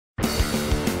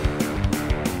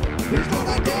He's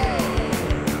motherfucking!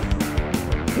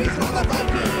 He's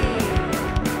motherfucking!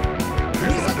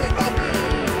 He's a big monkey!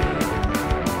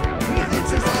 He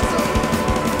thinks he's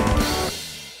awesome!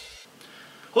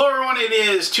 Hello everyone, it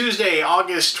is Tuesday,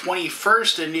 August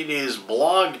 21st, and it is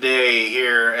blog day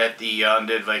here at the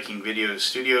Undead Viking Videos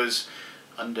Studios.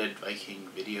 Undead Viking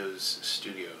Videos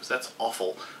Studios. That's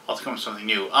awful. I'll have to come up with something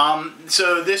new.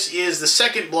 So this is the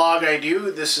second blog I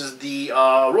do. This is the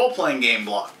role-playing game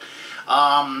blog.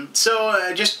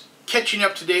 Just catching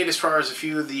up to date as far as a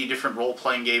few of the different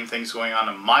role-playing game things going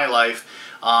on in my life.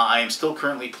 I am still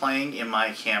currently playing in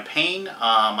my campaign.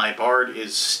 My bard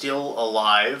is still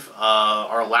alive.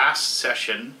 Our last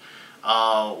session,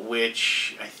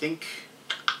 which I'm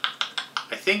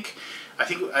trying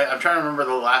to remember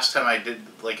the last time I did,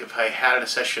 like, if I had a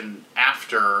session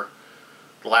after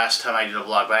the last time I did a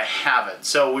vlog, but I haven't.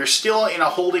 So we're still in a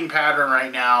holding pattern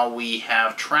right now. We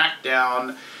have tracked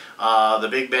down the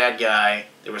big bad guy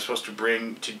that we're supposed to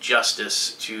bring to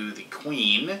justice to the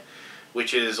queen,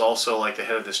 which is also like the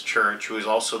head of this church, who is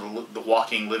also the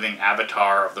walking, living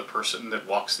avatar of the person that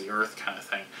walks the earth kind of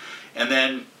thing. And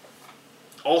then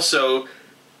also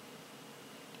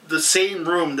the same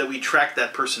room that we tracked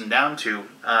that person down to,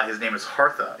 his name is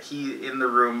Hartha. He in the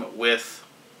room with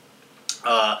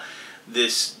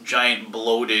this giant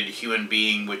bloated human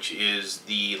being, which is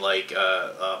the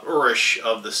Urish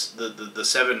of the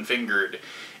seven-fingered,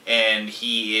 and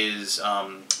he is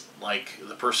like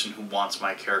the person who wants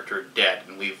my character dead.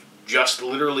 And we've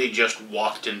literally just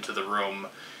walked into the room,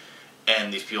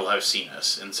 and these people have seen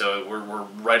us, and so we're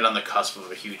right on the cusp of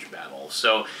a huge battle.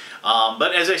 So,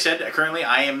 but as I said, currently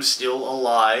I am still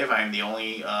alive. I am the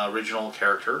only original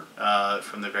character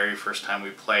from the very first time we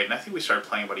played, and I think we started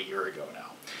playing about a year ago now.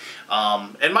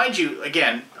 And mind you,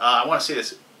 again, I want to say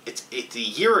this: it's a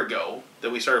year ago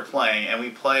that we started playing, and we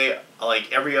play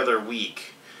like every other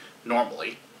week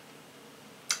normally,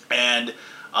 and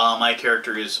my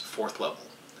character is 4th level.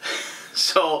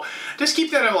 So just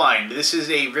keep that in mind. This is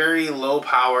a very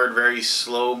low-powered, very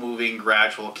slow-moving,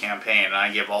 gradual campaign, and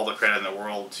I give all the credit in the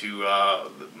world to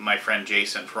my friend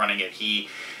Jason for running it. He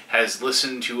has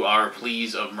listened to our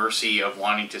pleas of mercy of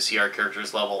wanting to see our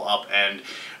characters level up and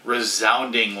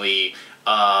resoundingly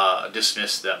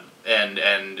dismissed them and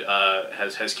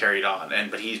has carried on.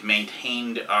 But he's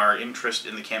maintained our interest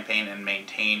in the campaign and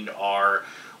maintained our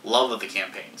love of the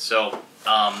campaign. So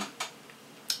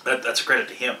that's a credit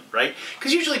to him, right?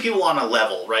 Because usually people want to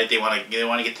level, right? They want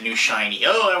to get the new shiny.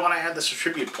 Oh, I want to add this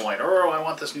attribute point, or I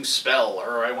want this new spell,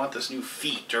 or I want this new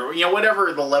feat, or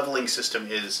whatever the leveling system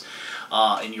is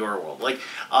in your world. Like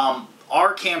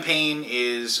our campaign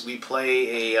is we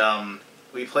play a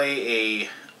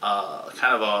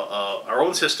kind of our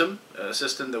own system, a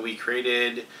system that we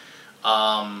created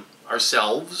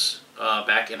ourselves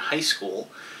back in high school,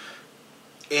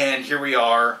 and here we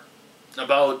are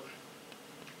about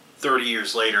 30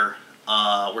 years later,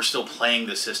 we're still playing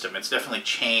the system. It's definitely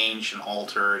changed and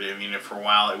altered. I mean, for a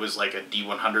while it was like a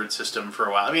D100 system for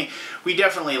a while. I mean, we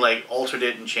definitely like altered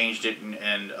it and changed it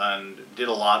and did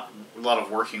a lot of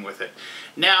working with it.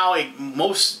 Now it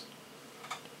most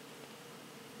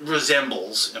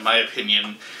resembles, in my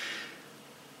opinion,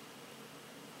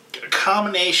 a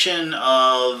combination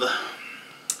of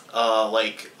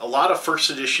like a lot of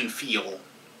 1st edition feel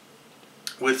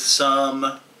with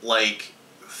some like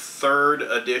 3rd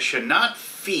edition, not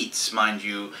feats, mind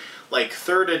you, like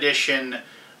 3rd edition,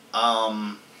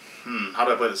 how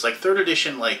do I put this? Like 3rd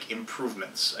edition, like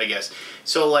improvements, I guess.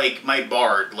 So like my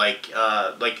bard, like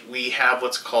we have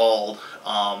what's called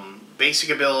basic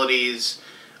abilities,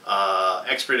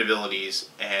 expert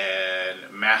abilities,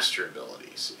 and master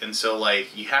abilities. And so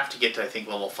like you have to get to, I think,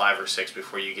 level 5 or 6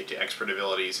 before you get to expert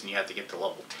abilities, and you have to get to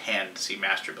level 10 to see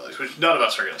master abilities, which none of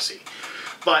us are going to see.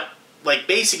 But like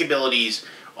basic abilities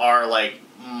are like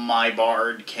my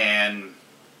bard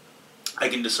I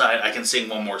can decide I can sing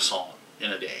one more song in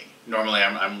a day. Normally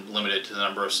I'm limited to the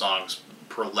number of songs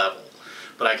per level,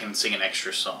 but I can sing an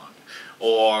extra song.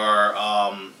 Or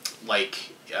I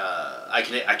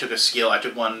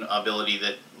took one ability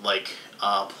that like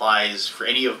applies for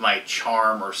any of my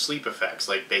charm or sleep effects,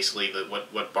 like basically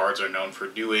what bards are known for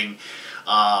doing.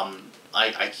 I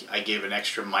gave an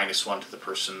extra -1 to the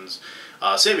person's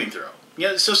saving throw.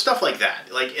 So stuff like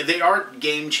that. Like, they aren't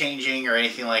game-changing or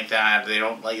anything like that. They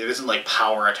don't, like, it isn't like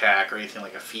power attack or anything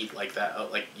like a feat like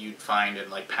that, like you'd find in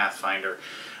like Pathfinder.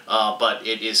 But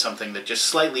it is something that just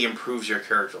slightly improves your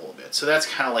character a little bit. So that's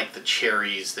kind of like the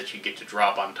cherries that you get to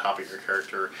drop on top of your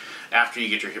character after you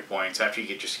get your hit points, after you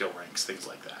get your skill ranks, things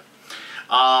like that.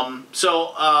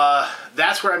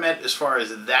 That's where I'm at as far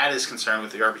as that is concerned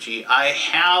with the RPG.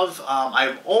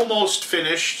 I've almost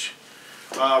finished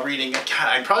reading. God,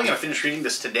 I'm probably going to finish reading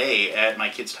this today at my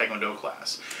kids' Taekwondo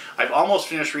class. I've almost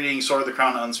finished reading Sword of the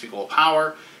Crown and Unspeakable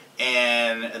Power,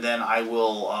 and then I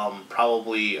will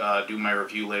probably do my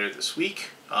review later this week.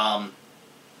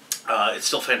 It's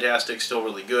still fantastic, still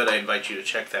really good. I invite you to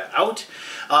check that out.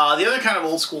 The other kind of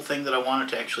old school thing that I wanted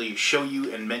to actually show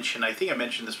you and mention, I think I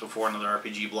mentioned this before in other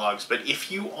RPG blogs, but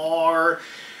if you are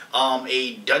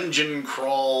a dungeon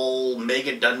crawl,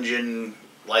 mega dungeon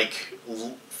like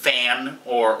fan,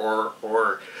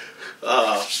 or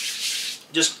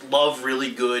just love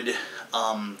really good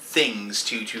things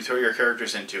to throw your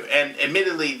characters into, and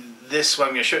admittedly, this what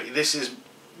I'm going to show you, this is.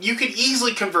 You could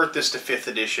easily convert this to 5th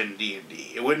edition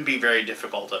D&D. It wouldn't be very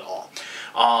difficult at all.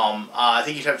 I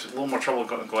think you'd have a little more trouble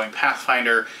going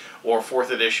Pathfinder or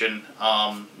 4th edition,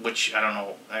 which, I don't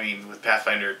know, I mean, with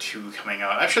Pathfinder 2 coming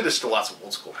out, I'm sure there's still lots of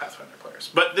old school Pathfinder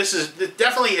players. But this is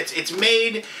definitely, it's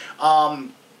made for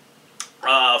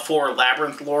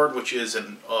Labyrinth Lord, which is a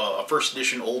 1st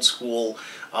edition old school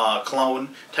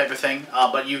clone type of thing.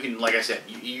 But you can, like I said,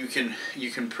 you can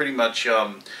pretty much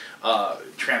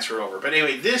transfer over. But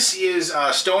anyway, this is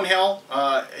Stonehell.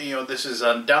 This is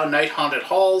Down Night Haunted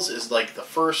Halls is like the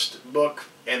first book,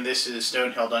 and this is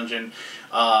Stonehell Dungeon.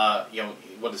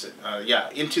 What is it?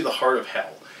 Into the Heart of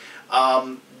Hell.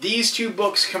 These two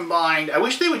books combined, I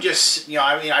wish they would just,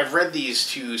 I've read these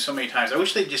two so many times. I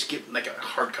wish they'd just get like a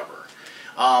hardcover.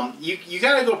 You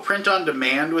gotta go print on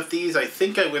demand with these. I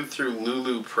think I went through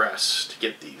Lulu Press to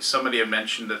get these. Somebody had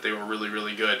mentioned that they were really,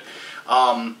 really good.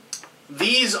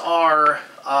 These are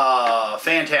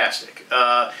fantastic,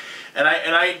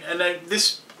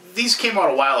 these came out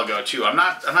a while ago too. I'm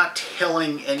not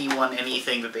telling anyone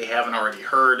anything that they haven't already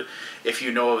heard. If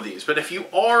you know of these, but if you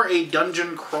are a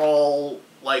dungeon crawl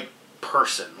like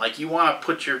person, like you want to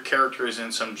put your characters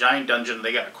in some giant dungeon,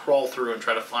 they got to crawl through and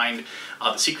try to find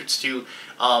the secrets to.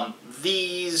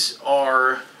 These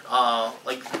are.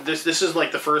 Like this is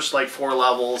like the first like 4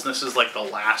 levels, and this is like the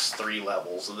last 3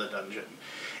 levels of the dungeon.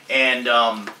 And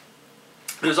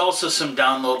there's also some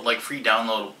free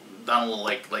download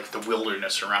like the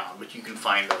wilderness around, but you can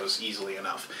find those easily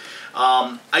enough.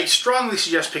 I strongly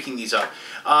suggest picking these up.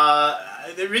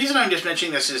 The reason I'm just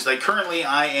mentioning this is like currently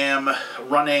I am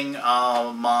running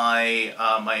my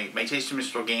Taste of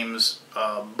Mystical Games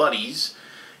buddies,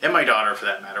 and my daughter for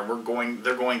that matter.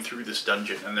 They're going through this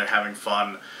dungeon and they're having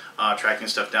fun tracking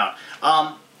stuff down.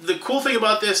 The cool thing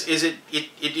about this is it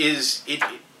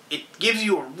gives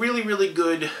you a really, really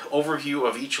good overview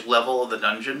of each level of the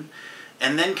dungeon,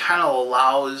 and then kind of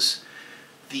allows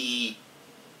the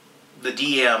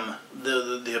DM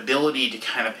the ability to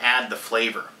kind of add the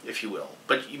flavor, if you will.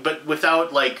 But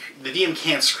without, like, the DM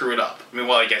can't screw it up. I mean,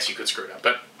 well, I guess you could screw it up,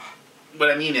 but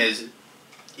what I mean is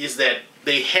that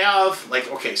they have, like,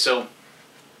 okay, so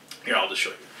here, I'll just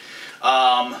show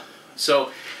you.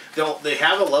 So they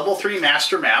have a level 3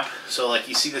 master map. So like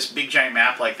you see this big giant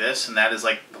map like this, and that is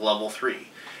like level 3.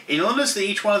 And you'll notice that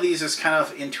each one of these is kind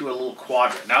of into a little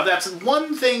quadrant. Now that's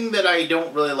one thing that I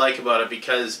don't really like about it,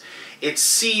 because it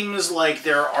seems like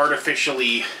they're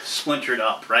artificially splintered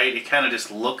up, right? It kind of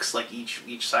just looks like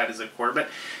each side is a quarter, but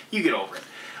you get over it.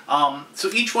 So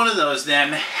each one of those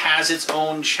then has its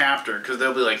own chapter, because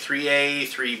there'll be like 3A,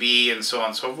 3B, and so on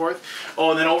and so forth.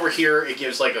 Oh, and then over here it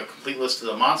gives like a complete list of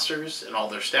the monsters and all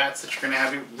their stats that you're going to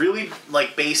have. Really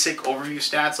like basic overview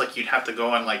stats, like you'd have to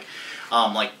go and like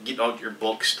get out your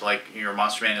books, to, like your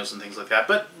monster manuals and things like that.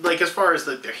 But like as far as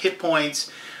their hit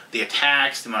points, the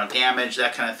attacks, the amount of damage,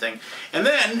 that kind of thing. And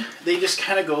then they just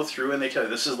kind of go through and they tell you,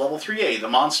 this is level 3A, the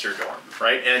monster dorm,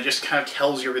 right? And it just kind of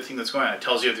tells you everything that's going on. It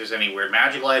tells you if there's any weird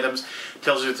magical items, it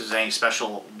tells you if there's any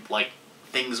special, like,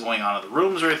 things going on in the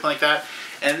rooms or anything like that.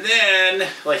 And then,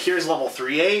 like, here's level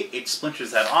 3A, it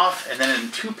splinters that off, and then in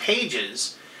 2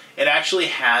 pages, it actually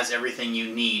has everything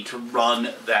you need to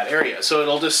run that area. So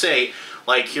it'll just say,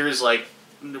 like, here's, like,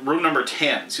 room number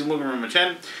 10. So you look at room number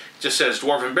 10, just says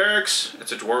Dwarven Barracks.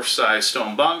 It's a dwarf-sized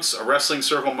stone bunks, a wrestling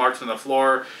circle marked on the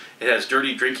floor. It has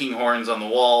dirty drinking horns on the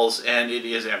walls, and it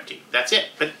is empty. That's it.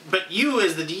 But you,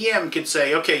 as the DM, could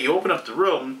say, okay, you open up the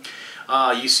room,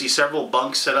 you see several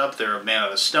bunks set up. They're made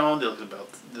out of stone. They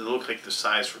look like the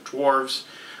size for dwarves.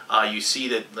 You see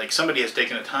that like somebody has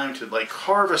taken the time to like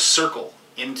carve a circle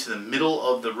into the middle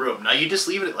of the room. Now you just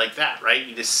leave it like that, right?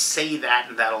 You just say that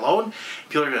and that alone.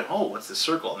 People are going, oh, what's this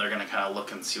circle? And they're going to kind of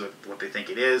look and see what they think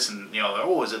it is. And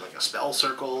oh, is it like a spell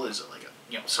circle? Is it like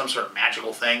some sort of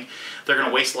magical thing? They're going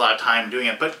to waste a lot of time doing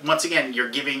it. But once again, you're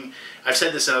giving, I've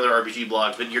said this in other RPG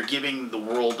blogs, but you're giving the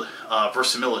world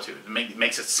verisimilitude. It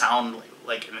makes it sound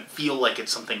like and feel like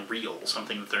it's something real,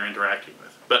 something that they're interacting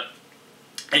with. But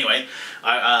Anyway,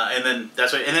 and then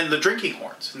that's right, and then the drinking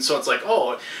horns, and so it's like,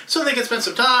 oh, so they can spend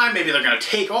some time. Maybe they're gonna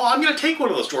take, oh, I'm gonna take one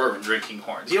of those dwarven drinking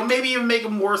horns. You know, maybe even make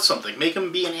them worth something. Make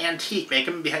them be an antique. Make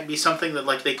them be something that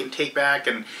like they can take back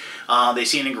and they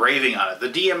see an engraving on it. The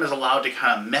DM is allowed to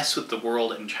kind of mess with the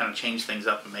world and kind of change things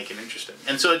up and make it interesting.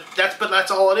 And so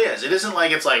that's all it is. It isn't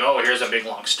like it's like, oh, here's a big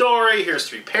long story. Here's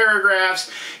 3 paragraphs.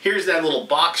 Here's that little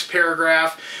box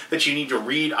paragraph that you need to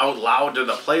read out loud to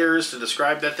the players to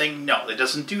describe that thing. No, it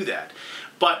doesn't do that,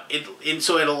 but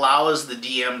so it allows the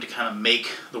DM to kind of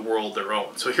make the world their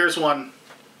own. So here's one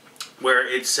where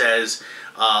it says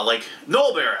like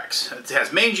Knoll Barracks. It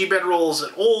has mangy bedrolls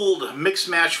and old mixed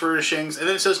match furnishings, and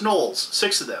then it says Knolls,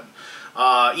 6 of them.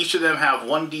 Each of them have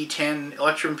 1d10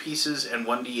 electrum pieces and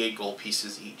 1d8 gold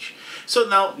pieces each. So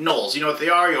now, Knolls, you know what they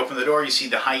are. You open the door, you see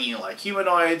the hyena-like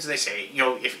humanoids. They say, you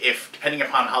know, if depending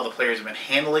upon how the players have been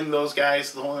handling those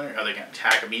guys, are they going to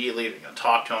attack immediately? Are they going to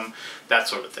talk to them? That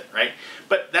sort of thing, right?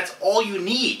 But that's all you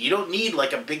need. You don't need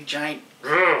like a big, giant,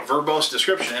 verbose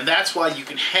description. And that's why you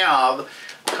can have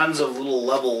tons of little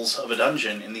levels of a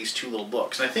dungeon in these 2 little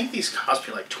books. And I think these cost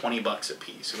me like $20 a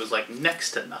piece. It was like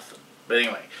next to nothing. But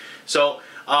anyway, so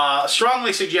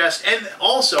strongly suggest, and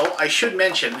also I should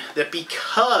mention that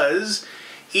because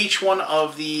each one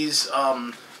of these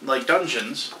like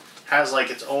dungeons has like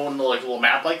its own like little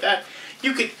map like that,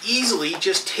 you could easily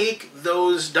just take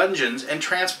those dungeons and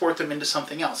transport them into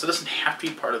something else. It doesn't have to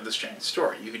be part of this giant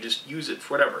story. You could just use it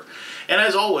for whatever. And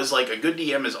as always, like a good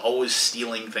DM is always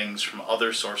stealing things from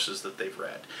other sources that they've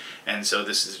read. And so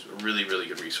this is a really, really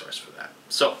good resource for that.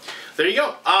 So there you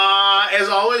go. As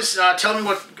always, tell me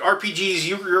what RPGs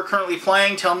you're currently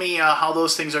playing. Tell me how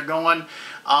those things are going.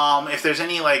 If there's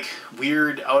any like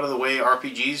weird out of the way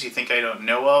RPGs you think I don't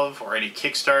know of, or any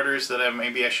Kickstarters that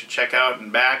maybe I should check out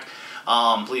and back,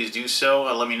 please do so.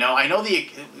 Let me know. I know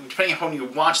depending on when you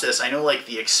watch this, I know like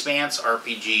the Expanse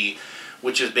RPG,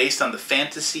 which is based on the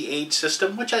Fantasy Age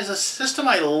system, which is a system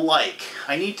I like.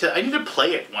 I need to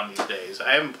play it one of these days.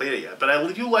 I haven't played it yet, but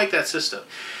I do like that system.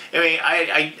 I mean,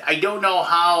 I don't know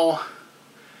how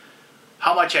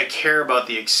much I care about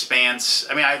the Expanse.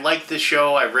 I mean, I like the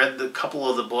show. I read a couple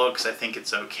of the books. I think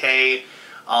it's okay.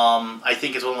 I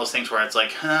think it's one of those things where it's like,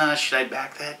 should I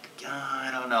back that? I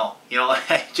don't know. You know,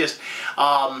 I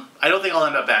don't think I'll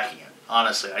end up backing it,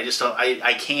 honestly. I just don't,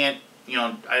 I can't, you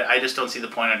know, I just don't see the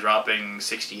point of dropping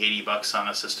 $60, $80 on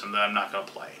a system that I'm not going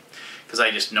to play. Because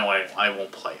I just know I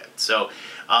won't play it. So,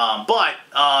 but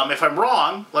if I'm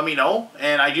wrong, let me know.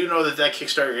 And I do know that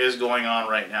Kickstarter is going on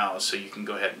right now, so you can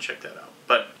go ahead and check that out.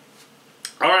 But,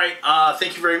 alright,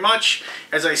 thank you very much.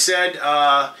 As I said,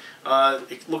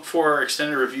 look for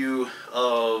extended review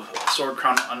of Sword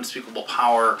Crown Unspeakable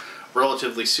Power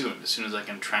relatively soon as I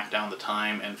can track down the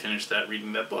time and finish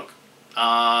reading that book.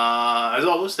 As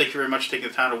always, thank you very much for taking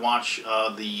the time to watch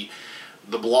the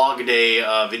blog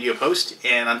day video post.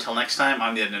 And until next time,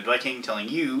 I'm the Edmund Viking telling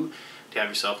you to have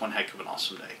yourself one heck of an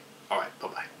awesome day. Alright,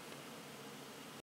 bye-bye.